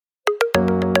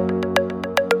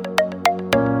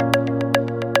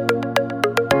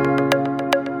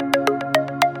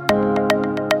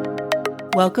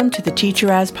Welcome to the Teacher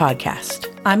As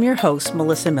podcast. I'm your host,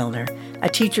 Melissa Milner, a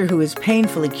teacher who is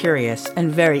painfully curious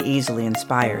and very easily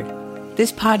inspired.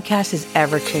 This podcast is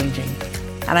ever-changing,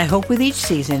 and I hope with each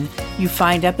season you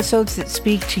find episodes that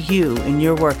speak to you in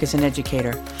your work as an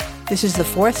educator. This is the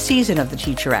 4th season of the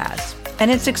Teacher As,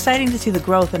 and it's exciting to see the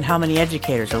growth in how many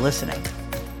educators are listening.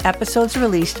 Episodes are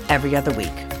released every other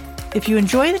week. If you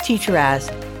enjoy the Teacher As,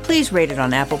 please rate it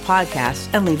on Apple Podcasts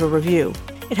and leave a review.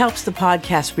 It helps the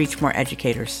podcast reach more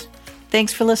educators.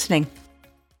 Thanks for listening.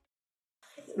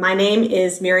 My name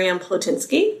is Miriam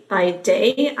Plotinsky. By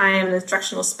day, I am an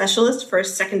instructional specialist for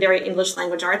secondary English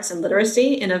language arts and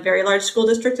literacy in a very large school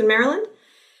district in Maryland.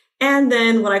 And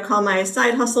then what I call my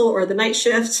side hustle or the night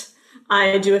shift,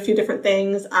 I do a few different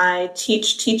things. I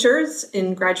teach teachers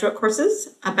in graduate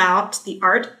courses about the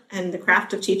art and the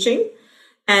craft of teaching.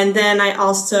 And then I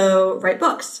also write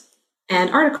books and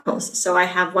articles. So I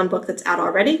have one book that's out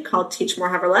already called Teach More,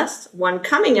 Hover Less, one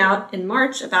coming out in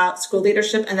March about school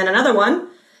leadership, and then another one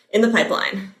in the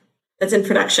pipeline that's in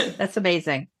production. That's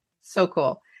amazing. So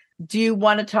cool. Do you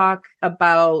want to talk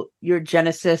about your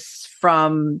genesis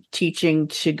from teaching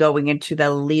to going into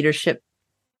the leadership,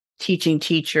 teaching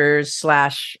teachers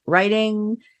 /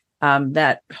 writing,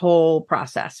 that whole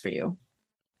process for you?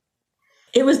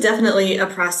 It was definitely a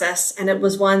process, and it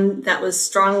was one that was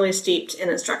strongly steeped in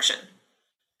instruction,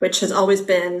 which has always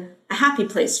been a happy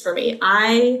place for me.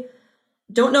 I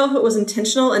don't know if it was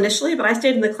intentional initially, but I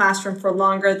stayed in the classroom for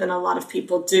longer than a lot of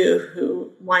people do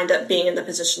who wind up being in the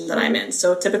position that I'm in.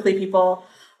 So typically people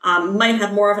might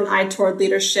have more of an eye toward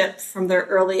leadership from their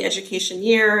early education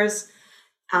years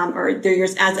or their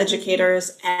years as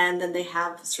educators, and then they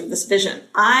have sort of this vision.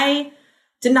 I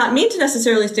did not mean to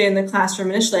necessarily stay in the classroom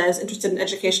initially. I was interested in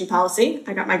education policy.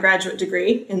 I got my graduate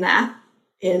degree in that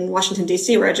in Washington,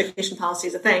 D.C., where education policy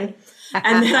is a thing.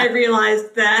 And then I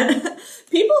realized that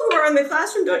people who are in the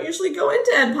classroom don't usually go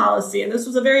into ed policy. And this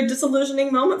was a very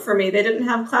disillusioning moment for me. They didn't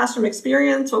have classroom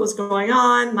experience, what was going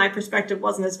on. My perspective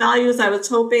wasn't as valued as I was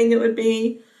hoping it would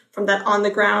be from that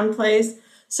on-the-ground place.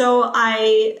 So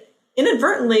I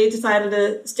inadvertently decided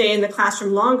to stay in the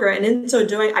classroom longer. And in so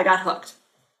doing, I got hooked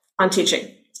on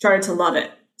teaching. Started to love it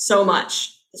so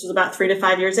much. This was about 3 to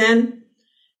 5 years in.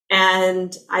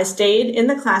 And I stayed in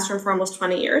the classroom for almost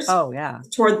 20 years. Oh, yeah.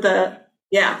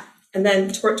 And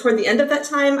then toward the end of that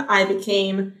time, I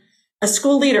became a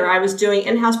school leader. I was doing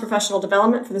in-house professional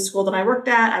development for the school that I worked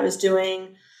at. I was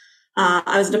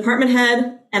a department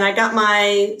head, and I got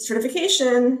my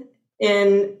certification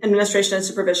in administration and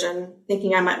supervision,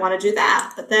 thinking I might want to do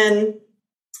that. But then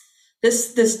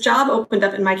this job opened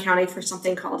up in my county for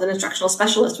something called an instructional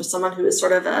specialist, with someone who is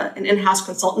sort of an in-house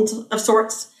consultant of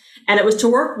sorts. And it was to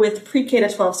work with pre-K to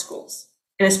 12 schools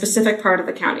in a specific part of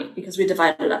the county because we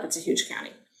divided it up. It's a huge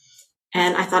county.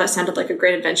 And I thought it sounded like a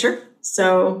great adventure.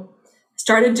 So I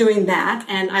started doing that.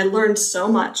 And I learned so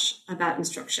much about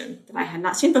instruction that I had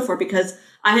not seen before because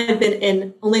I had been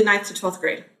in only 9th to 12th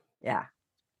grade. Yeah.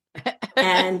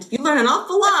 And you learn an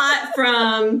awful lot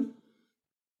from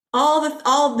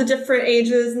all the different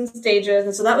ages and stages.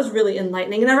 And so that was really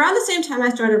enlightening. And around the same time, I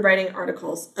started writing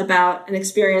articles about an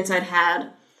experience I'd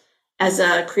had as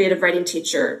a creative writing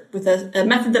teacher with a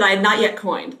method that I had not yet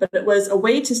coined, but it was a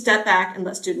way to step back and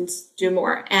let students do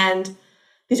more. And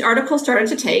these articles started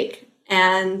to take,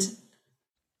 and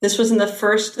this was in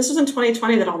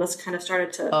 2020 that all this kind of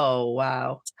started to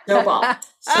snowball.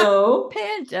 So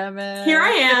pandemic. Here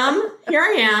I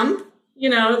am,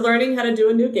 learning how to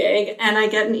do a new gig. And I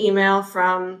get an email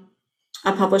from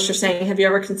a publisher saying, have you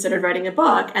ever considered writing a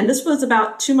book? And this was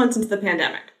about 2 months into the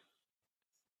pandemic.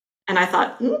 And I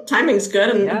thought, timing's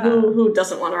good. And who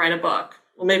doesn't want to write a book?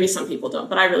 Well, maybe some people don't,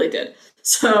 but I really did.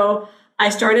 So I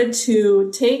started to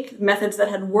take methods that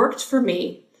had worked for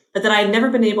me, but that I had never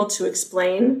been able to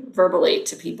explain verbally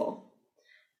to people.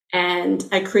 And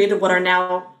I created what are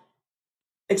now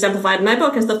exemplified in my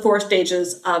book as the 4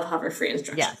 stages of hover-free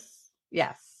instruction.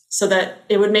 Yes. So that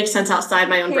it would make sense outside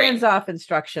my own brain. Hands-off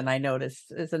instruction, I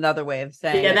noticed, is another way of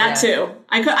saying it. Yeah, that too.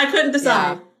 I couldn't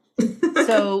decide. Yeah.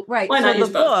 So, right. So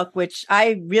the book, which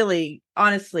I really,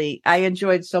 honestly, I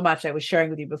enjoyed so much, I was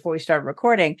sharing with you before we started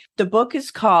recording. The book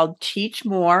is called Teach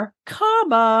More,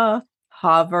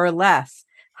 Hover Less,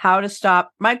 How to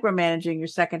Stop Micromanaging Your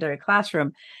Secondary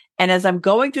Classroom. And as I'm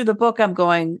going through the book, I'm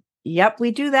going, yep,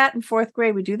 we do that in 4th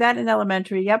grade. We do that in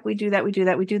elementary. Yep, we do that.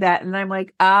 And I'm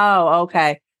like, oh,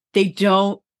 okay. They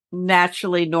don't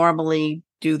normally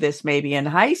do this maybe in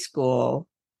high school.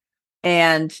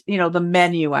 And, the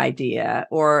menu idea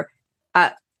or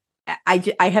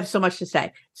I have so much to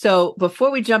say. So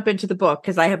before we jump into the book,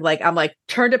 because I'm like,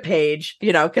 turn to page,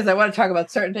 because I want to talk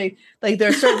about certain things. Like there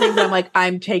are certain things I'm like,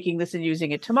 I'm taking this and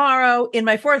using it tomorrow in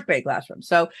my fourth grade classroom.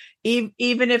 So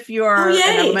even if you're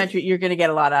an elementary, you're going to get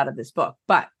a lot out of this book.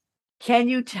 But can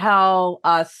you tell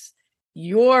us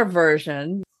your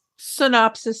version,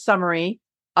 synopsis, summary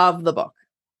of the book?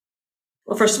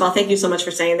 Well, first of all, thank you so much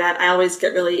for saying that. I always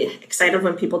get really excited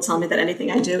when people tell me that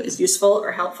anything I do is useful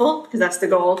or helpful, because that's the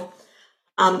goal.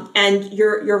 And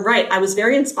you're right. I was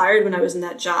very inspired when I was in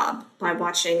that job by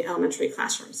watching elementary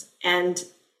classrooms. And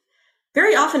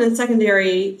very often in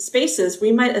secondary spaces,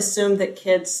 we might assume that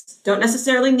kids don't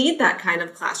necessarily need that kind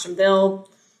of classroom.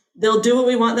 They'll do what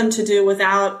we want them to do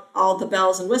without all the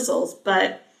bells and whistles,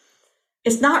 but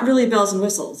it's not really bells and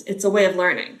whistles. It's a way of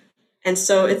learning. And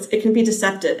so it can be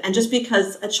deceptive. And just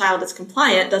because a child is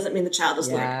compliant doesn't mean the child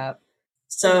is learning.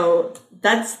 So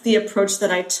that's the approach that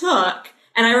I took.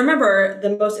 And I remember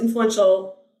the most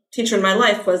influential teacher in my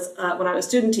life was when I was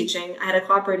student teaching. I had a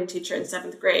cooperating teacher in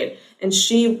 7th grade. And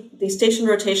the station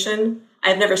rotation,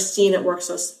 I've never seen it work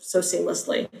so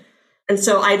seamlessly. And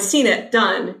so I'd seen it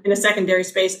done in a secondary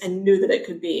space and knew that it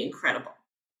could be incredible.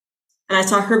 And I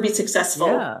saw her be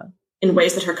successful in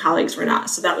ways that her colleagues were not.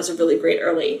 So that was a really great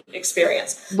early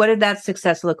experience. What did that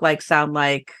success look like, sound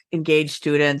like, engaged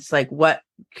students? Like, what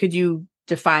could you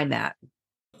define that?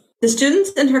 The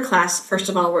students in her class, first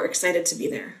of all, were excited to be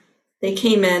there. They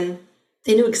came in,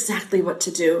 they knew exactly what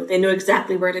to do. They knew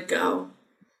exactly where to go.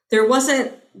 There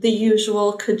wasn't the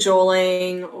usual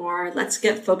cajoling or let's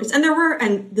get focused.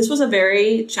 And this was a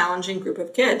very challenging group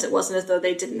of kids. It wasn't as though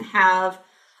they didn't have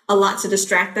a lot to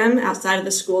distract them outside of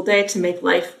the school day to make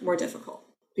life more difficult,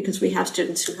 because we have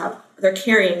students they're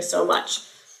carrying so much.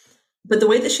 But the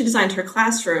way that she designed her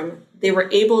classroom, they were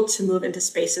able to move into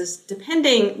spaces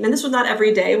depending, and this was not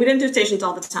every day, we didn't do stations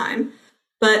all the time,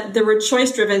 but there were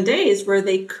choice-driven days where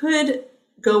they could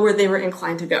go where they were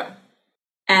inclined to go.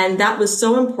 And that was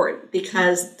so important,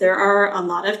 because there are a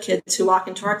lot of kids who walk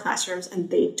into our classrooms and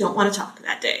they don't want to talk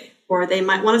that day, or they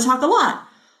might want to talk a lot.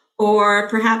 Or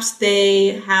perhaps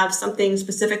they have something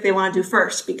specific they want to do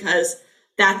first because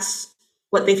that's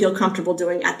what they feel comfortable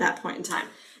doing at that point in time.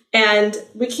 And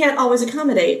we can't always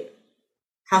accommodate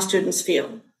how students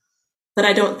feel, but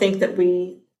I don't think that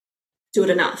we do it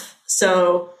enough.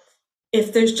 So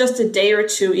if there's just a day or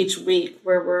two each week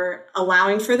where we're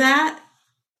allowing for that,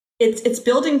 it's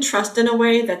building trust in a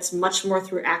way that's much more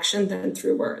through action than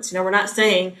through words. We're not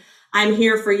saying, I'm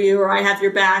here for you, or I have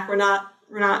your back. We're not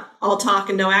all talk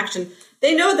and no action.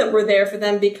 They know that we're there for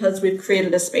them because we've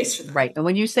created a space for them. Right. And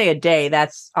when you say a day,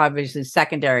 that's obviously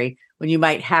secondary, when you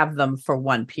might have them for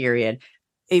one period.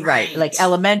 Right. Like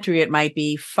elementary, it might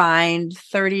be find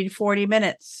 30 to 40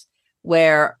 minutes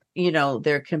where,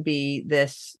 there can be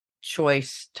this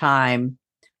choice time,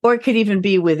 or it could even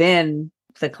be within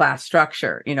the class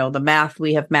structure.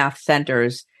 We have math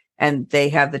centers and they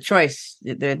have the choice.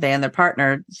 They and their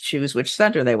partner choose which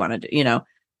center they want to do,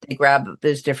 They grab,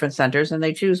 there's different centers and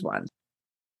they choose one.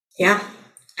 Yeah.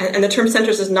 And the term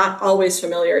centers is not always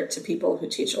familiar to people who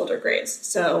teach older grades.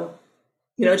 So,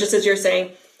 just as you're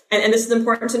saying, and this is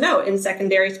important to note, in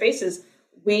secondary spaces,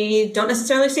 we don't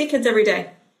necessarily see kids every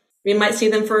day. We might see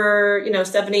them for,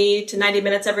 70 to 90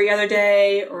 minutes every other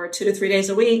day, or 2 to 3 days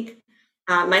a week.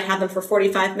 Might have them for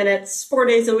 45 minutes, 4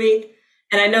 days a week.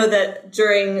 And I know that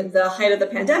during the height of the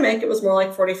pandemic, it was more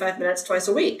like 45 minutes twice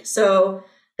a week. So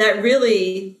that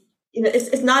really,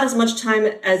 it's not as much time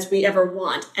as we ever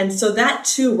want. And so that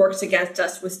too works against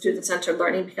us with student-centered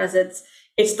learning, because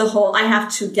it's the whole, I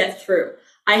have to get through.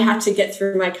 I have to get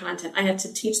through my content. I have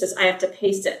to teach this. I have to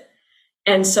pace it.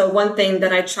 And so one thing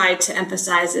that I try to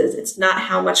emphasize is it's not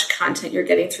how much content you're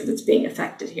getting through that's being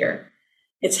affected here.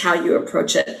 It's how you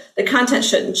approach it. The content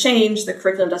shouldn't change. The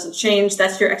curriculum doesn't change.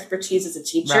 That's your expertise as a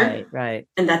teacher. Right.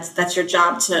 And that's your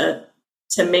job to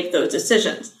make those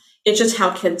decisions. It's just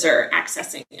how kids are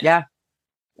accessing it. Yeah,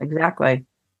 exactly.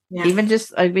 Yeah. Even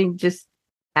just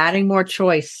adding more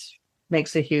choice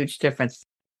makes a huge difference.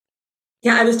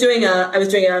 Yeah, I was doing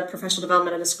a professional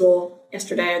development at a school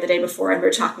yesterday or the day before, and we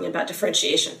were talking about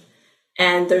differentiation.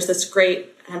 And there's this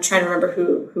great, I'm trying to remember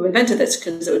who invented this,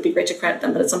 because it would be great to credit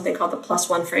them, but it's something called the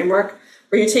 +1 framework,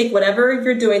 where you take whatever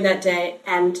you're doing that day,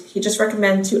 and he just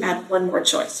recommends you add one more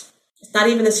choice. It's not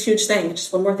even this huge thing,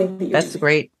 just one more thing that you're doing. That's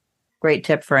a great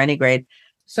tip for any grade.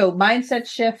 So mindset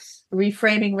shifts,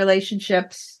 reframing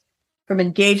relationships from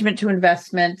engagement to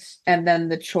investment, and then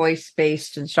the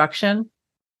choice-based instruction.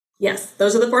 Yes,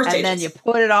 those are the 4 stages. And then you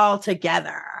put it all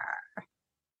together.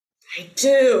 I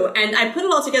do. And I put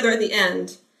it all together at the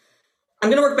end.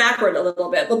 I'm going to work backward a little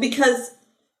bit. Well, because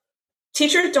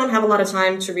teachers don't have a lot of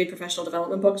time to read professional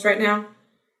development books right now.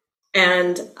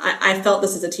 And I felt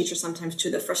this as a teacher sometimes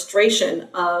too, the frustration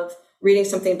of reading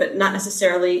something, but not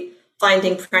necessarily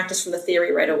finding practice from the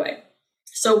theory right away.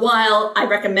 So while I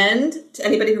recommend to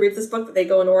anybody who reads this book that they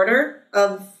go in order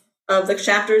of the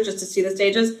chapters just to see the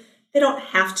stages, they don't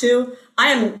have to. I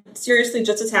am seriously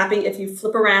just as happy if you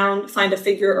flip around, find a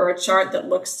figure or a chart that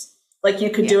looks like you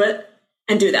could do it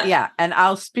and do that. Yeah. And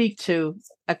I'll speak to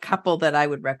a couple that I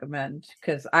would recommend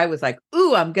because I was like,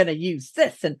 ooh, I'm going to use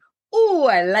this. And ooh,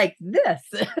 I like this.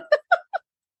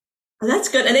 That's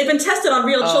good. And they've been tested on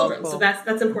real children. Cool. So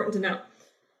that's important to know.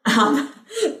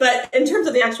 But in terms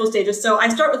of the actual stages, so I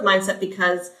start with mindset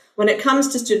because when it comes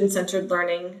to student-centered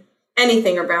learning,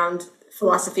 anything around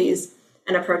philosophies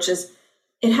and approaches,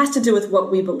 it has to do with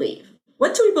what we believe.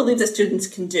 What do we believe that students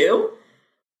can do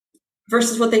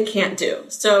versus what they can't do?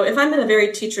 So if I'm in a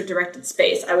very teacher-directed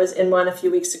space, I was in one a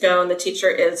few weeks ago, and the teacher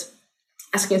is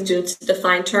asking students to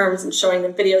define terms and showing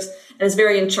them videos, and is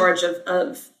very in charge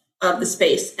of the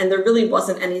space, and there really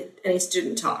wasn't any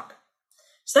student talk.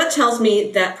 So that tells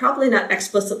me that probably not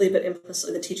explicitly, but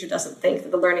implicitly, the teacher doesn't think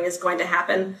that the learning is going to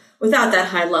happen without that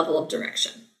high level of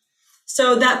direction.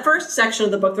 So that first section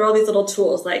of the book, there are all these little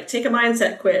tools, like take a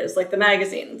mindset quiz, like the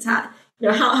magazines.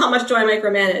 How much do I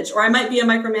micromanage? Or I might be a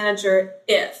micromanager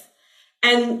if.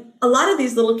 And a lot of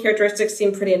these little characteristics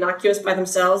seem pretty innocuous by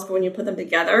themselves, but when you put them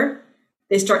together,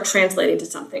 they start translating to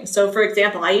something. So for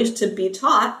example, I used to be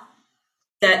taught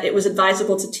that it was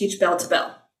advisable to teach bell to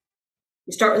bell.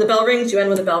 You start when the bell rings, you end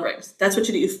when the bell rings. That's what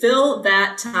you do. You fill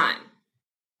that time.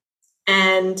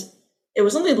 And it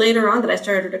was only later on that I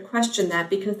started to question that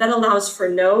because that allows for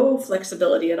no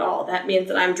flexibility at all. That means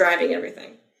that I'm driving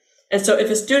everything. And so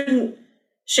if a student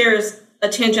shares a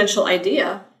tangential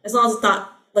idea, as long as it's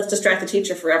not, let's distract the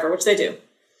teacher forever, which they do,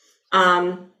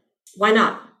 why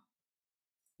not?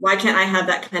 Why can't I have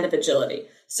that kind of agility?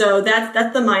 So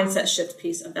that's the mindset shift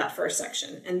piece of that first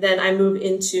section. And then I move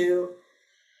into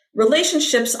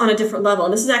relationships on a different level.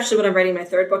 And this is actually what I'm writing my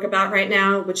third book about right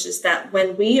now, which is that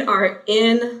when we are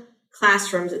in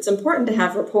classrooms, it's important to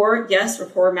have rapport. Yes,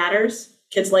 rapport matters.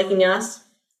 Kids liking us,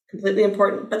 completely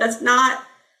important. But that's not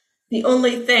the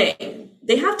only thing.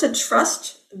 They have to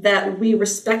trust that we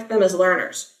respect them as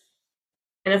learners.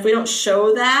 And if we don't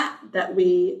show that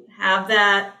we have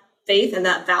that faith and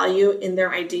that value in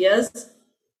their ideas,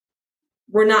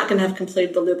 we're not going to have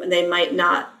completed the loop, and they might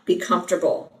not be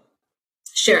comfortable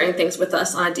sharing things with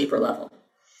us on a deeper level.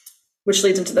 Which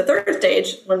leads into the third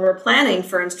stage, when we're planning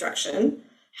for instruction,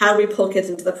 how do we pull kids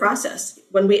into the process?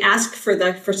 When we ask for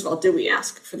first of all, do we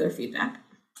ask for their feedback?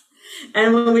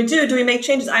 And when we do we make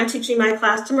changes? I'm teaching my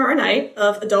class tomorrow night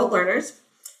of adult learners,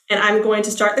 and I'm going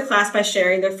to start the class by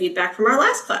sharing their feedback from our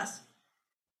last class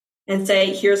and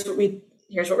say, here's what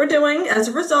we're doing as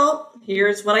a result.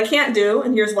 Here's what I can't do,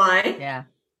 and here's why. Yeah.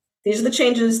 These are the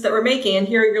changes that we're making, and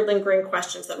here are your lingering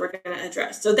questions that we're going to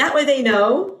address. So that way they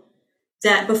know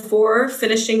that before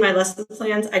finishing my lesson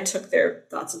plans, I took their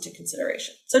thoughts into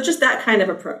consideration. So just that kind of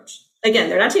approach. Again,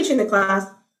 they're not teaching the class,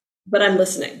 but I'm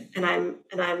listening, and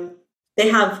they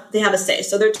have a say.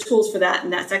 So there are tools for that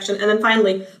in that section. And then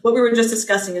finally, what we were just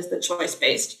discussing is the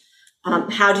choice-based.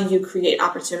 How do you create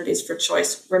opportunities for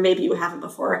choice where maybe you haven't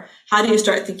before? How do you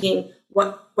start thinking,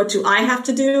 what do I have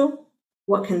to do?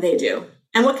 What can they do?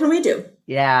 And what can we do?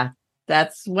 Yeah,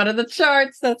 that's one of the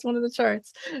charts. That is one of the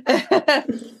charts. I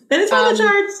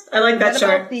like that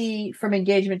chart. About from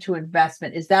engagement to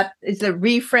investment, is the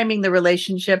reframing the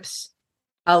relationships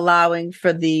allowing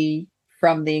from the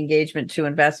engagement to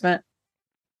investment?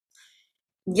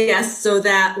 Yes, so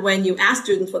that when you ask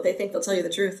students what they think, they'll tell you the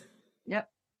truth. Yep.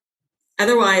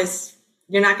 Otherwise,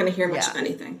 you're not going to hear much of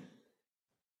anything.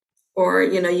 Or,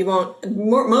 you won't,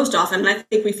 most often, and I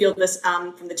think we feel this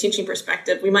from the teaching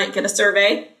perspective, we might get a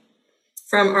survey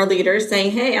from our leaders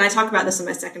saying, hey, and I talk about this in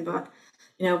my second book,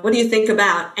 what do you think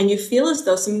about? And you feel as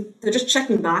though they're just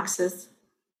checking boxes.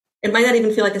 It might not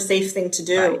even feel like a safe thing to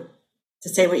do, to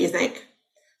say what you think.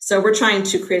 So we're trying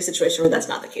to create a situation where that's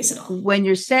not the case at all. When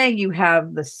you're saying you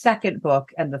have the second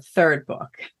book and the third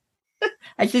book,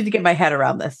 I just need to get my head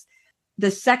around this.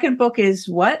 The second book is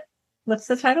what? What's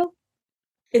the title?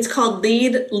 It's called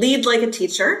Lead Like a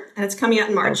Teacher, and it's coming out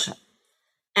in March. Okay.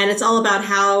 And it's all about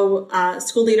how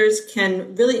school leaders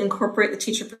can really incorporate the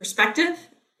teacher perspective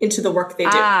into the work they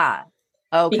do.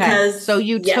 Okay. Because, so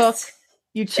you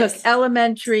took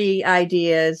elementary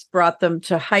ideas, brought them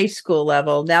to high school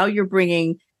level. Now you're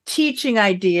bringing teaching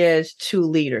ideas to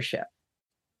leadership.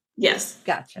 Yes.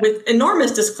 Gotcha. With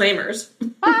enormous disclaimers.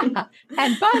 And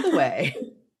by the way...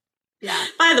 Yeah.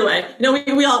 By the way,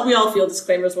 we all feel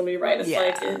disclaimers when we write. It's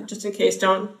like, just in case,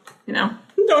 don't,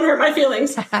 Don't hurt my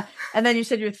feelings. And then you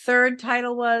said your third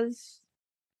title was?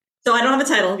 So I don't have a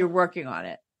title. You're working on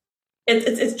it.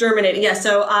 It's germinating. Yeah.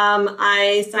 So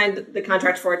I signed the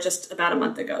contract for it just about a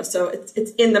month ago. So it's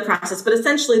in the process. But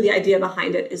essentially the idea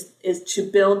behind it is to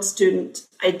build student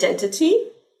identity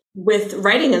with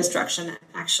writing instruction,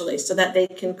 actually, so that they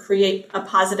can create a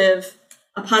positive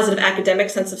academic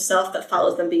sense of self that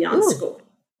follows them beyond school.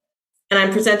 And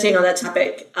I'm presenting on that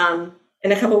topic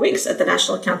in a couple of weeks at the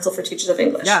National Council for Teachers of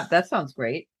English. Yeah, that sounds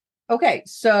great. Okay,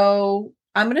 so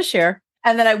I'm going to share.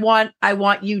 And then I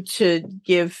want you to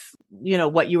give,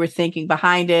 what you were thinking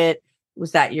behind it.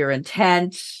 Was that your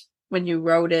intent when you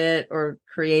wrote it or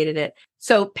created it?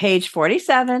 So page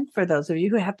 47, for those of you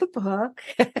who have the book.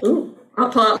 Ooh, I'll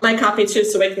pull out my copy too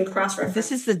so we can cross-reference.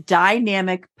 This is the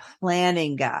dynamic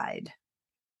planning guide.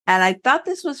 And I thought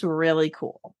this was really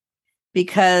cool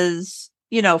because,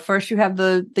 first you have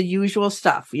the usual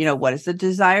stuff, what is the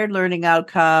desired learning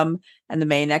outcome and the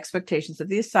main expectations of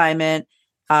the assignment?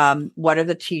 What are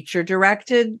the teacher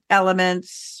directed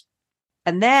elements?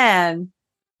 And then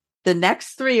the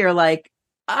next three are like,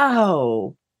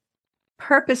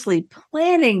 purposely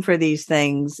planning for these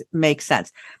things makes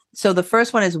sense. So the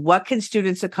first one is, what can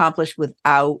students accomplish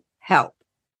without help?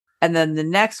 And then the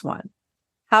next one,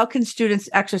 how can students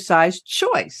exercise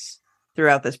choice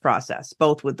throughout this process,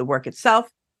 both with the work itself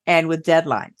and with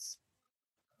deadlines?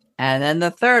 And then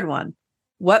the third one,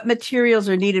 what materials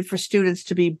are needed for students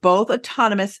to be both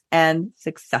autonomous and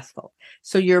successful?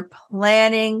 So you're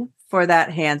planning for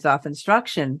that hands-off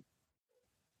instruction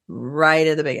right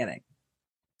at the beginning.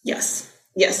 Yes,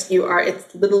 you are.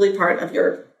 It's literally part of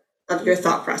your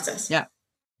thought process. Yeah.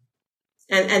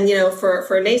 And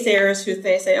for naysayers who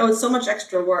they say, it's so much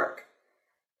extra work.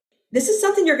 This is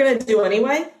something you're going to do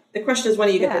anyway. The question is, when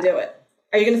are you going to do it?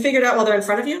 Are you going to figure it out while they're in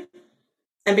front of you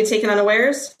and be taken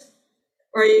unawares?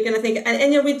 Or are you going to think,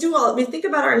 and we think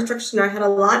about our instruction in our head a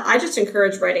lot. I just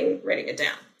encourage writing it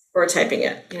down or typing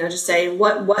it, just say,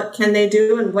 what can they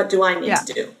do and what do I need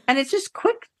to do? And it's just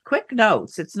quick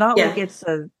notes. It's not like it's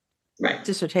a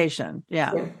dissertation.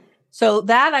 Yeah. So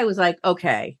that I was like,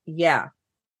 okay,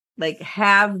 like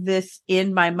have this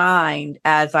in my mind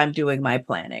as I'm doing my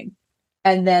planning.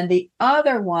 And then the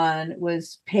other one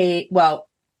was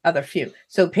other few.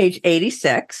 So page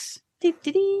 86.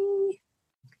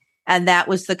 And that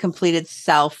was the completed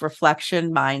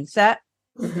self-reflection mindset.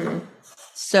 Mm-hmm.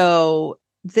 So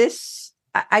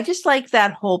I just like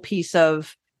that whole piece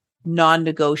of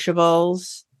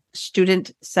non-negotiables,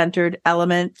 student-centered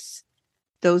elements,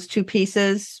 those two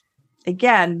pieces.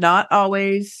 Again, not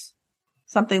always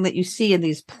something that you see in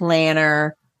these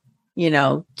planner,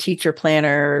 teacher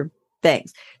planner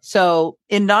things. So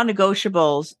in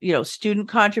non-negotiables, student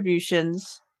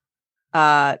contributions,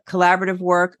 collaborative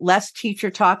work, less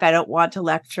teacher talk. I don't want to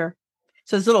lecture.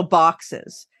 So there's little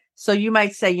boxes. So you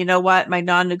might say, you know what? My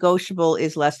non-negotiable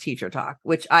is less teacher talk,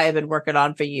 which I have been working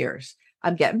on for years.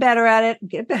 I'm getting better at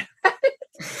it.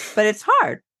 But it's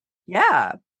hard.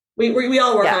 Yeah. We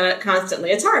all work on it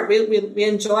constantly. It's hard. We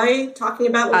enjoy talking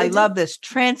about what I love this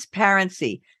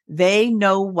transparency. They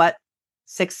know what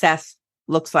success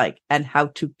looks like and how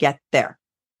to get there.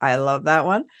 I love that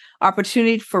one.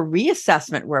 Opportunity for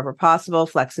reassessment wherever possible,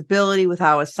 flexibility with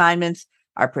how assignments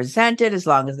are presented as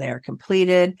long as they are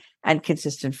completed, and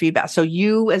consistent feedback. So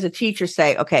you as a teacher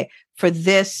say, okay, for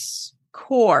this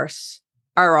course,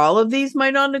 are all of these my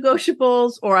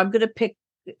non-negotiables, or I'm going to pick,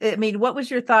 what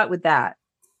was your thought with that?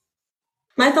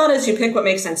 My thought is you pick what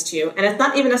makes sense to you. And it's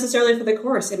not even necessarily for the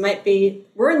course. It might be,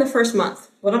 we're in the first month.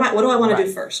 What do I want to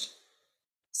do first?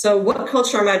 So what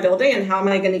culture am I building and how am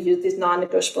I going to use these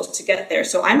non-negotiables to get there?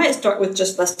 So I might start with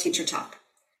just less teacher talk.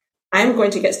 I'm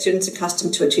going to get students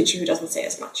accustomed to a teacher who doesn't say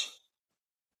as much.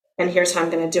 And here's how I'm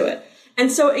going to do it. And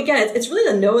so again, it's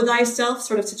really the know thyself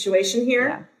sort of situation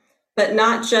here, but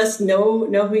not just know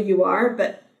who you are,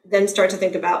 but then start to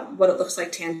think about what it looks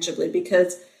like tangibly,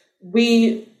 because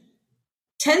we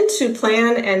tend to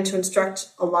plan and to instruct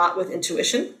a lot with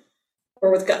intuition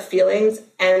or with gut feelings.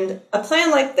 And a plan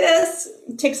like this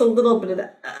takes a little bit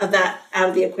of that out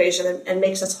of the equation and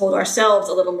makes us hold ourselves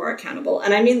a little more accountable.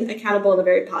 And I mean accountable in a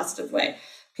very positive way.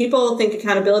 People think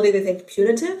accountability, they think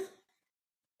punitive.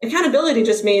 Accountability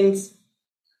just means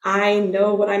I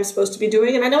know what I'm supposed to be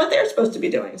doing and I know what they're supposed to be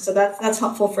doing. So that's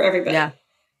helpful for everybody. Yeah.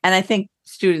 And I think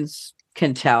students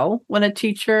can tell when a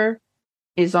teacher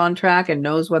is on track and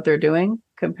knows what they're doing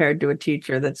compared to a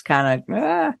teacher that's kind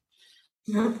of,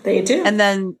 Yeah, they do. And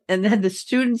then the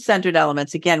student-centered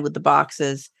elements, again, with the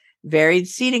boxes, varied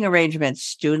seating arrangements,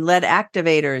 student-led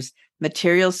activators,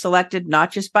 materials selected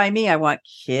not just by me. I want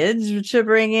kids to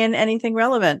bring in anything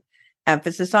relevant.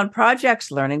 Emphasis on projects,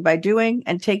 learning by doing,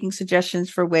 and taking suggestions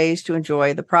for ways to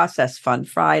enjoy the process, Fun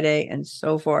Friday, and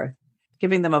so forth.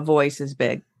 Giving them a voice is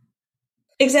big.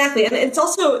 Exactly. And it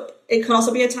could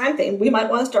also be a time thing. We might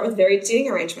want to start with varied seating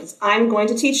arrangements. I'm going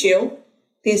to teach you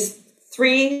these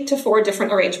 3 to 4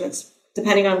 different arrangements,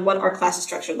 depending on what our class is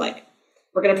structured like.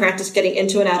 We're going to practice getting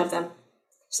into and out of them.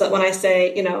 So that when I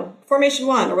say, formation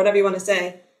 1 or whatever you want to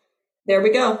say, there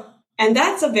we go. And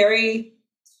that's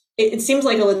it seems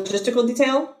like a logistical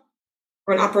detail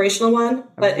or an operational one,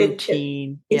 but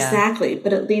exactly,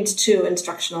 but it leads to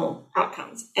instructional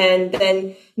outcomes. And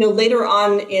then, later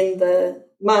on in the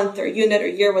month or unit or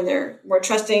year, when they're more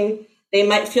trusting, they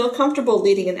might feel comfortable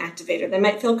leading an activator. They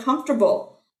might feel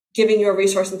comfortable giving you a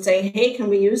resource and saying, hey, can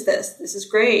we use this? This is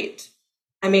great.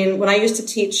 I mean, when I used to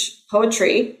teach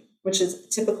poetry, which is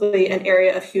typically an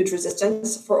area of huge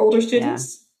resistance for older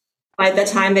students, by the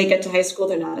time they get to high school,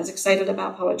 they're not as excited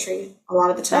about poetry a lot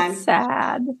of the time. That's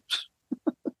sad.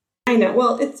 I know.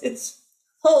 Well, it's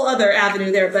a whole other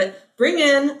avenue there, but bring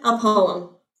in a poem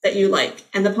that you like,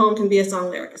 and the poem can be a song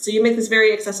lyric. So you make this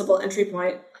very accessible entry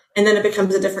point, and then it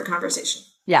becomes a different conversation.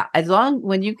 Yeah,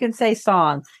 when you can say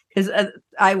song, because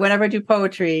whenever I do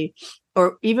poetry,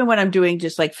 or even when I'm doing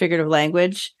just like figurative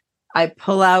language, I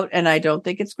pull out, and I don't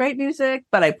think it's great music,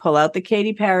 but I pull out the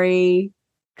Katy Perry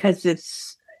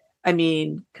because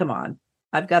come on.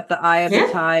 I've got the Eye of the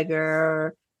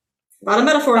Tiger, a lot of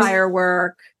metaphors,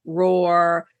 firework,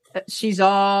 roar. She's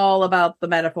all about the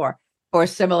metaphor or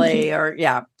simile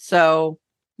or So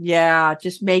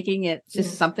just making it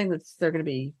just something that's they're going to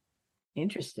be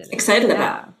interested in. Excited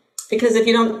about. Because if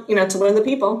you don't, to learn the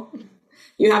people,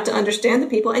 you have to understand the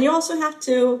people. And you also have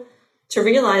to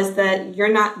realize that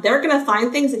they're going to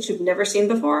find things that you've never seen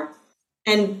before.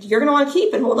 And you're going to want to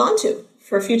keep and hold on to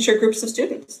for future groups of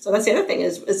students. So that's the other thing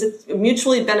is it's a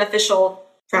mutually beneficial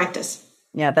practice.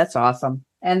 Yeah, that's awesome.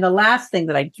 And the last thing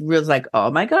that I was like,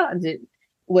 oh my God, it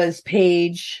was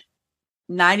page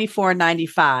 94,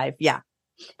 95. Yeah.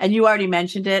 And you already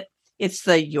mentioned it. It's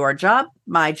the your job,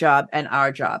 my job, and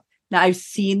our job. Now I've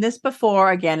seen this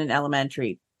before again in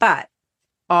elementary, but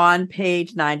on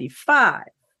page 95,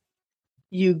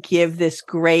 you give this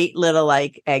great little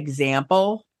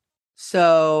example.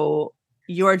 So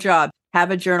your job, have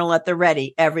a journal at the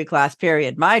ready every class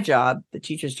period. My job, the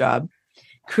teacher's job,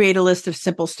 create a list of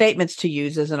simple statements to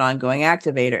use as an ongoing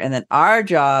activator. And then our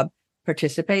job,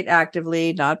 participate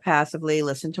actively, not passively,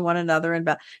 listen to one another.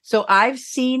 So I've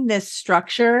seen this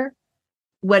structure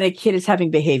when a kid is having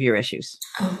behavior issues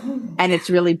and it's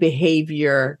really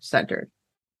behavior centered.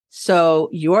 So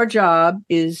your job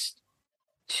is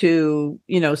to,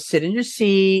 sit in your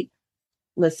seat,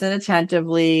 listen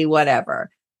attentively, whatever.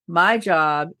 My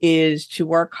job is to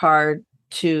work hard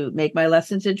to make my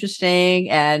lessons interesting.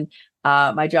 And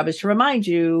my job is to remind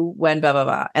you when blah, blah,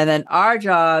 blah. And then our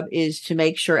job is to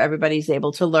make sure everybody's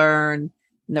able to learn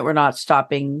and that we're not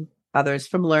stopping others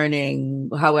from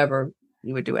learning, however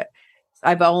you would do it.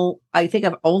 I think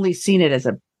I've only seen it as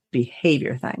a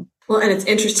behavior thing. Well, and it's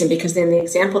interesting because in the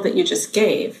example that you just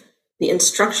gave, the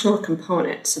instructional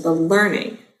component, so the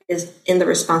learning, is in the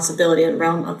responsibility and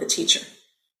realm of the teacher.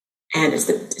 And it's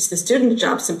the student's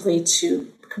job simply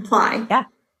to comply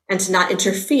and to not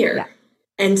interfere. Yeah.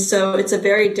 And so it's a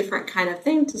very different kind of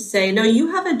thing to say, no,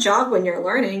 you have a job when you're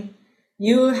learning.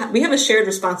 We have a shared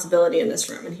responsibility in this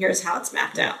room, and here's how it's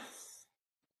mapped out.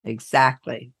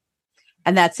 Exactly.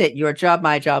 And that's it. Your job,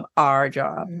 my job, our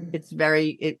job. Mm-hmm.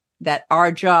 It's that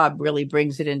our job really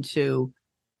brings it into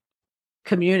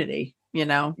community,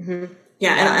 Mm-hmm.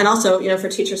 Yeah. And also, for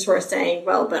teachers who are saying,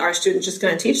 well, but are students just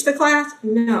going to teach the class?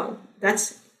 No,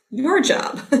 that's your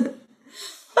job.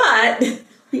 But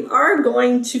we are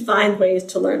going to find ways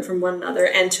to learn from one another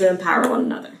and to empower one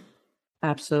another.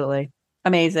 Absolutely.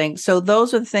 Amazing. So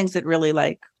those are the things that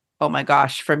really oh my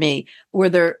gosh, for me, were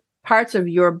there parts of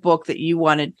your book that you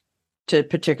wanted to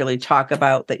particularly talk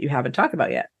about that you haven't talked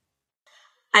about yet?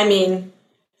 I mean,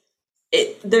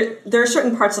 there are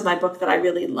certain parts of my book that I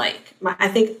really like. I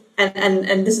think,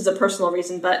 and this is a personal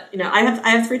reason, but I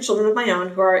have 3 children of my own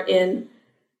who are in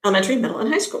elementary, middle, and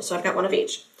high school. So I've got one of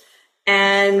each.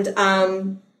 And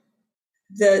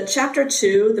the chapter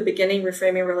 2, the beginning,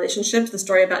 reframing relationships, the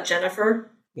story about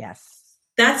Jennifer. Yes.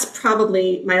 That's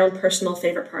probably my own personal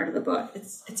favorite part of the book.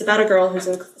 It's about a girl who's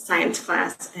in science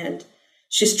class and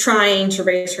she's trying to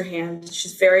raise her hand.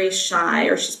 She's very shy,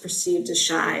 or she's perceived as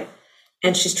shy.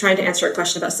 And she's trying to answer a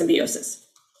question about symbiosis.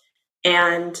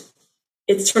 And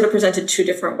it's sort of presented 2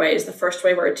 different ways. The first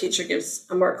way where a teacher gives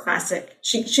a more classic,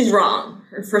 she's wrong.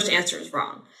 Her first answer is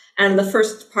wrong. And the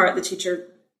first part, the teacher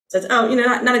says, oh,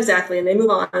 not exactly. And they move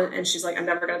on. And she's like, I'm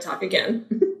never going to talk again.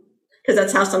 because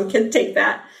that's how some kids take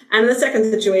that. And in the second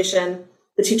situation,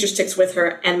 the teacher sticks with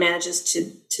her and manages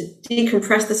to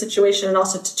decompress the situation and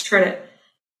also to turn it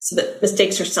so that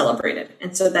mistakes are celebrated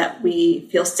and so that we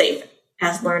feel safe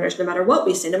as learners, no matter what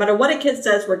we say, no matter what a kid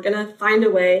says, we're going to find a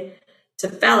way to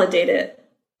validate it.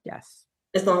 Yes.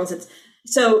 As long as it's,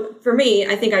 so for me,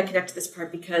 I think I connect to this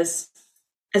part because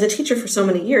as a teacher for so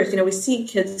many years, we see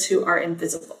kids who are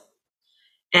invisible.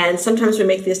 And sometimes we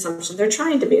make the assumption they're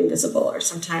trying to be invisible, or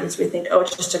sometimes we think, oh,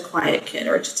 it's just a quiet kid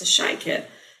or it's just a shy kid.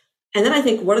 And then I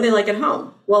think, what are they like at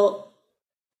home? Well,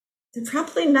 they're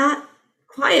probably not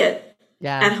quiet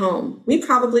at home. We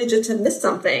probably just have missed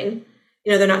something.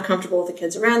 They're not comfortable with the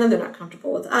kids around them. They're not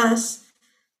comfortable with us.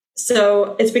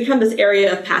 So it's become this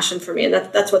area of passion for me. And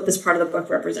that's what this part of the book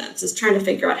represents, is trying to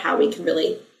figure out how we can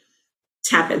really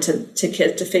tap into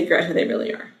kids to figure out who they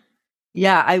really are.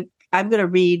 Yeah, I'm going to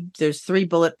read, there's 3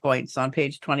 bullet points on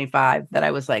page 25 that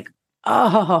I was like,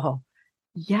 oh,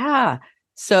 yeah.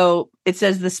 So it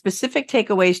says the specific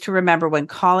takeaways to remember when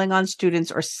calling on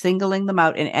students or singling them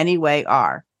out in any way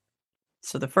are.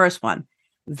 So the first one,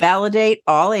 validate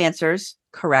all answers,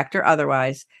 correct or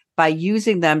otherwise, by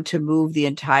using them to move the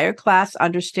entire class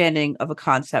understanding of a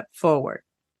concept forward.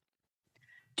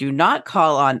 Do not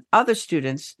call on other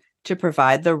students to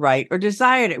provide the right or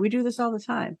desired. We do this all the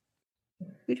time.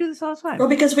 Well,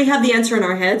 because we have the answer in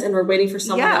our heads and we're waiting for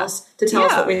someone else to tell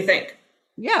us what we think.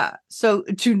 Yeah. So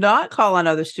do not call on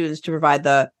other students to provide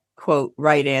the, quote,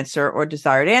 right answer or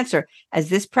desired answer, as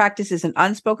this practice is an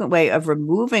unspoken way of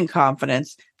removing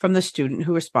confidence from the student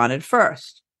who responded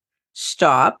first.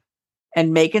 Stop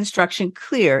and make instruction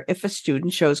clear if a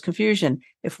student shows confusion.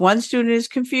 If one student is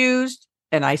confused,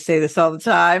 and I say this all the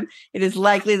time, it is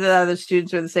likely that other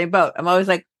students are in the same boat. I'm always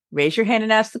like, raise your hand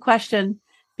and ask the question,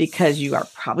 because you are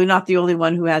probably not the only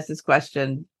one who has this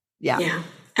question. Yeah.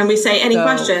 And we say any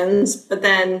questions, but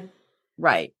then.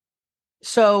 Right.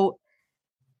 So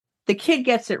the kid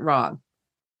gets it wrong.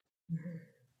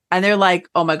 And they're like,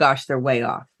 oh my gosh, they're way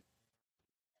off.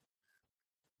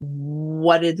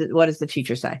 What does the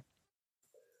teacher say?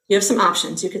 You have some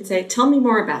options. You could say, tell me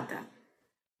more about that.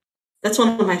 That's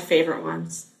one of my favorite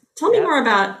ones. Tell me more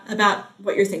about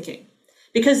what you're thinking.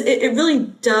 Because it really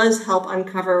does help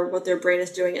uncover what their brain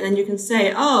is doing. And then you can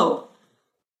say, oh,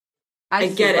 I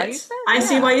get it. I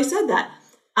see why you said that.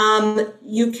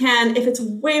 You can, if it's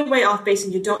way, way off base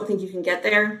and you don't think you can get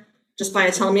there just by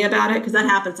telling me about it, because that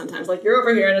happens sometimes. Like, you're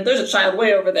over here and there's a child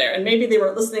way over there. And maybe they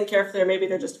weren't listening carefully, or maybe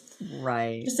they're just...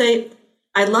 Right. Just say,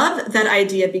 I love that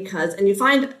idea because, and you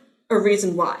find a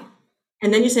reason why.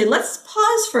 And then you say, let's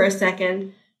pause for a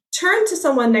second, turn to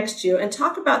someone next to you and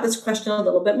talk about this question a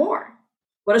little bit more.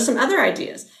 What are some other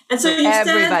ideas? And so you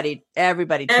everybody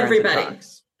turns and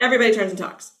talks. Everybody turns and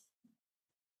talks.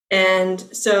 And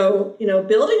so,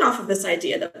 building off of this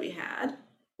idea that we had,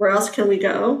 where else can we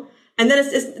go? And then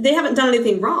they haven't done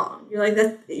anything wrong. You're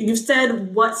like, you've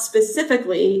said what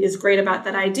specifically is great about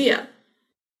that idea.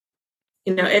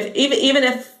 If even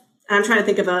if, I'm trying to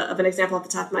think of an example off the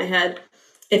top of my head,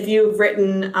 if you've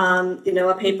written,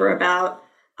 a paper about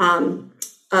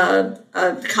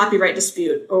a copyright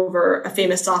dispute over a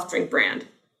famous soft drink brand,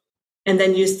 and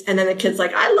then the kid's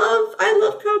like, I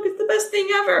love Coke, it's the best thing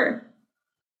ever.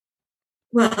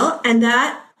 Well, and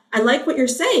that, I like what you're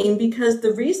saying, because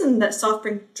the reason that soft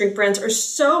drink brands are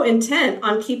so intent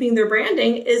on keeping their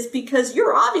branding is because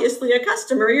you're obviously a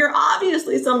customer. You're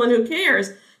obviously someone who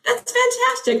cares. That's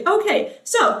fantastic. Okay,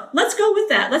 so let's go with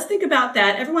that. Let's think about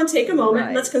that. Everyone take a moment.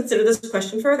 Right. Let's consider this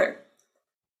question further.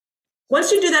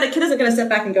 Once you do that, a kid isn't going to step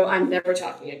back and go, I'm never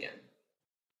talking again.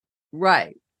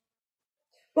 Right.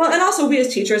 Well, and also we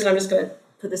as teachers, and I'm just going to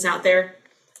put this out there,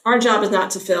 our job is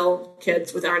not to fill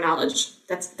kids with our knowledge.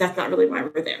 That's not really why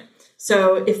we're there.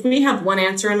 So if we have one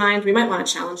answer in mind, we might want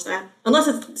to challenge that, unless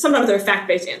sometimes they're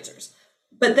fact-based answers.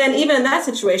 But then even in that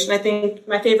situation, I think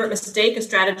my favorite mistake, a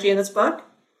strategy in this book,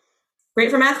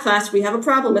 great for math class, we have a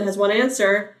problem, it has one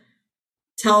answer.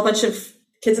 Tell a bunch of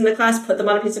kids in the class, put them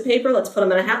on a piece of paper, let's put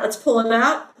them in a hat, let's pull it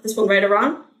out. This one right or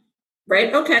wrong?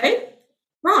 Right? Okay.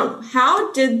 Wrong.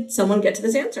 How did someone get to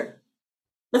this answer?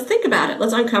 Let's think about it.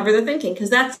 Let's uncover the thinking, because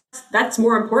that's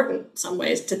more important in some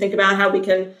ways, to think about how we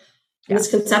can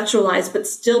misconceptualize but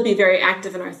still be very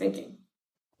active in our thinking.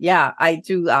 Yeah, I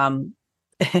do.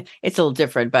 It's a little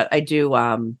different, but I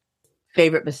do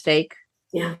favorite mistake.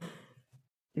 Yeah.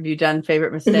 Have you done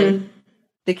favorite mistake? Mm-hmm.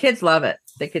 The kids love it.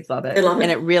 They love it.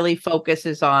 And it really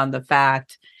focuses on the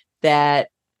fact that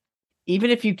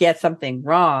even if you get something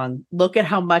wrong, look at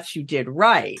how much you did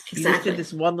right. Exactly. You just did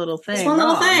this one little thing. This one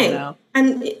little thing.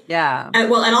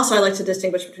 And also I like to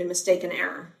distinguish between mistake and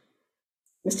error.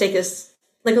 Mistake is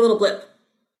like a little blip.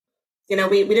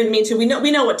 We didn't mean to. We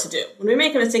know what to do. When we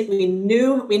make a mistake, we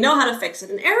know how to fix it.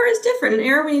 An error is different. An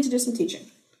error, we need to do some teaching.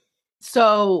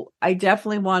 So I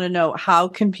definitely want to know, how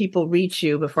can people reach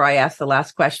you before I ask the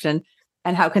last question?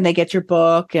 And how can they get your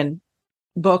book and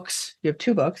books? You have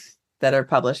 2 books that are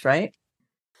published, right?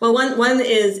 Well, one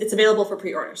is, it's available for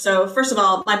pre-order. So first of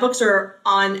all, my books are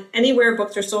on anywhere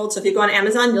books are sold. So if you go on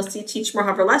Amazon, you'll see Teach More,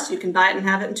 Hover Less. You can buy it and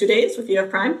have it in 2 days if you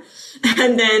have Prime.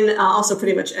 And then also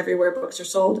pretty much everywhere books are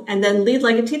sold. And then Lead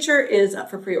Like a Teacher is up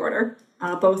for pre-order.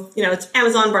 Both, it's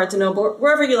Amazon, Barnes & Noble,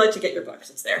 wherever you like to get your books,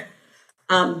 it's there.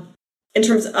 In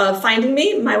terms of finding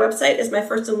me, my website is my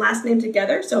first and last name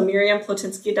together, so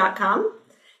miriamplotinsky.com.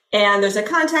 And there's a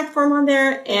contact form on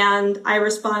there, and I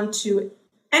respond to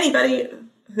anybody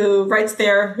who writes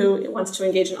there who wants to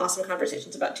engage in awesome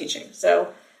conversations about teaching.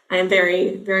 So I am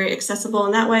very, very accessible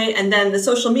in that way. And then the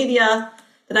social media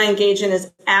that I engage in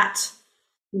is at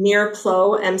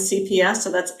Mirplo MCPS.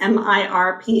 So that's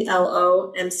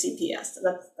MIRPLO MCPS. So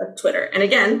that's Twitter. And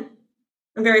again,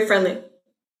 I'm very friendly.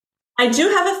 I do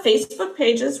have a Facebook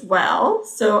page as well.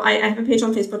 So I have a page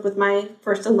on Facebook with my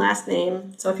first and last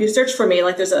name. So if you search for me,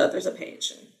 there's a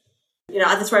page.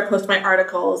 That's where I post my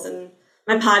articles and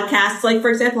my podcasts. Like, for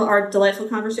example, our delightful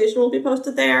conversation will be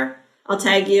posted there. I'll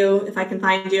tag you if I can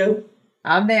find you.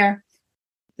 I'm there.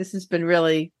 This has been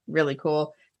really, really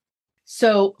cool.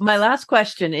 So my last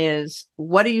question is,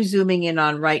 what are you zooming in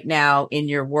on right now in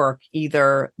your work,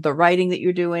 either the writing that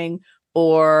you're doing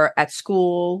or at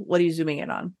school? What are you zooming in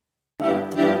on?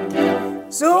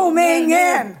 Zooming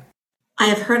in. I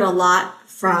have heard a lot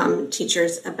from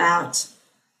teachers about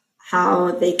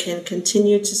how they can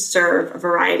continue to serve a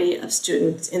variety of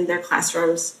students in their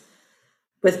classrooms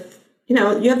with,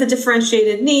 you have the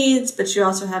differentiated needs, but you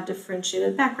also have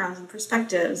differentiated backgrounds and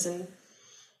perspectives. And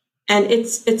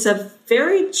it's a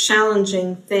very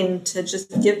challenging thing to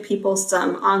just give people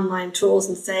some online tools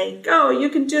and say, go, you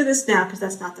can do this now, because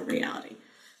that's not the reality.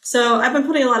 So I've been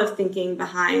putting a lot of thinking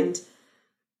behind,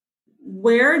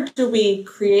 where do we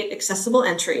create accessible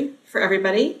entry for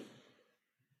everybody?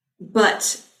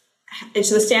 And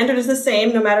so the standard is the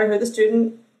same, no matter who the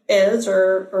student is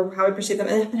or how we perceive them.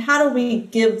 And how do we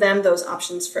give them those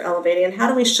options for elevating? And how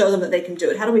do we show them that they can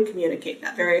do it? How do we communicate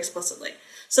that very explicitly?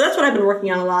 So that's what I've been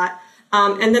working on a lot.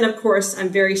 And then, of course, I'm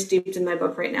very steeped in my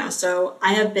book right now. So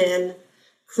I have been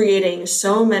creating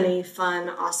so many fun,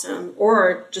 awesome,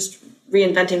 or just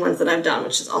reinventing ones that I've done,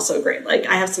 which is also great. Like,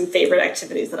 I have some favorite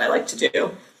activities that I like to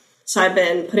do. So I've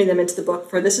been putting them into the book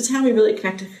for, this is how we really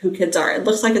connect to who kids are. It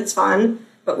looks like it's fun,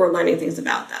 but we're learning things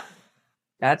about them.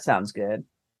 That sounds good.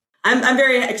 I'm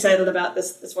very excited about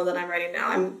this one that I'm writing now.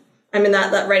 I'm in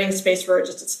that writing space where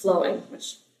it's flowing,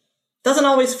 which doesn't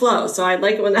always flow. So I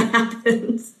like it when that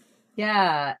happens.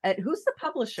 Yeah. Who's the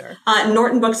publisher?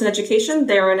 Norton Books and Education.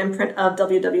 They are an imprint of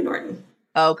W.W. Norton.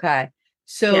 Okay.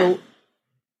 So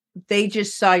they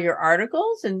just saw your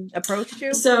articles and approached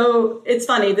you? So it's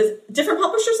funny. There's different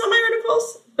publishers on my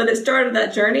articles, but it started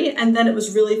that journey. And then it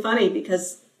was really funny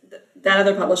because that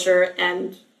other publisher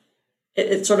and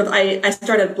it sort of, I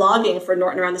started blogging for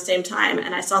Norton around the same time,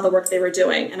 and I saw the work they were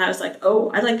doing, and I was like,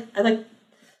 oh, I like.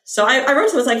 So I wrote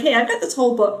to them, I was like, hey, I've got this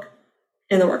whole book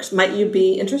in the works. Might you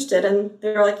be interested? And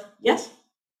they were like, yes.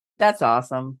 That's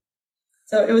awesome.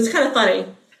 So it was kind of funny.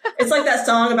 It's like that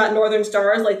song about Northern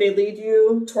Stars, like they lead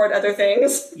you toward other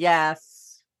things.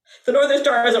 Yes. The Northern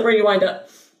Stars are where you wind up.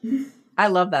 I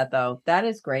love that, though. That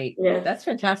is great. Yeah. That's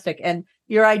fantastic. And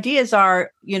your ideas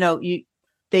are,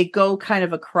 they go kind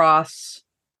of across.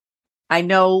 I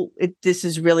know this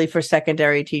is really for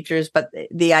secondary teachers, but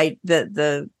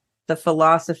the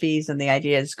philosophies and the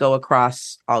ideas go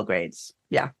across all grades.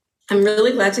 Yeah. I'm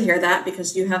really glad to hear that,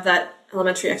 because you have that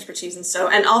elementary expertise.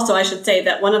 And also I should say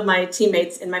that one of my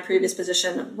teammates in my previous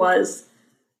position was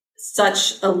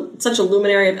such a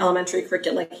luminary of elementary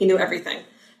curriculum. Like, he knew everything.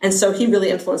 And so he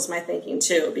really influenced my thinking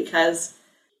too, because,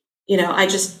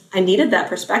 I needed that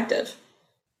perspective.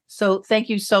 So thank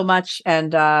you so much.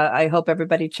 And I hope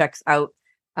everybody checks out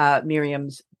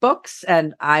Miriam's books.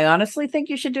 And I honestly think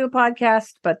you should do a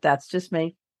podcast, but that's just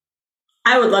me.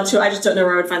 I would love to. I just don't know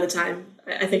where I would find the time.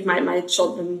 I think my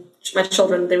children,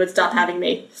 they would stop having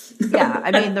me. Yeah.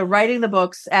 I mean, the writing the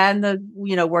books and the,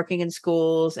 working in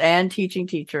schools and teaching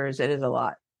teachers, it is a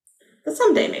lot. But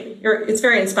someday maybe. It's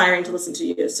very inspiring to listen to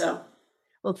you. So.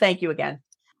 Well, thank you again.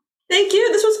 Thank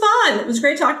you. This was fun. It was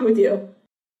great talking with you.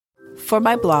 For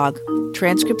my blog,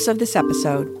 transcripts of this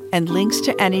episode, and links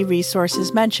to any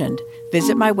resources mentioned,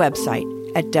 visit my website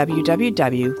at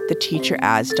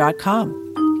www.theteacheras.com.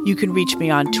 You can reach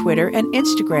me on Twitter and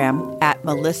Instagram at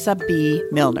Melissa B.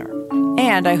 Milner.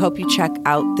 And I hope you check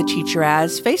out the Teacher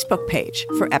As Facebook page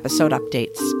for episode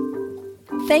updates.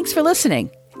 Thanks for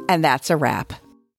listening. And that's a wrap.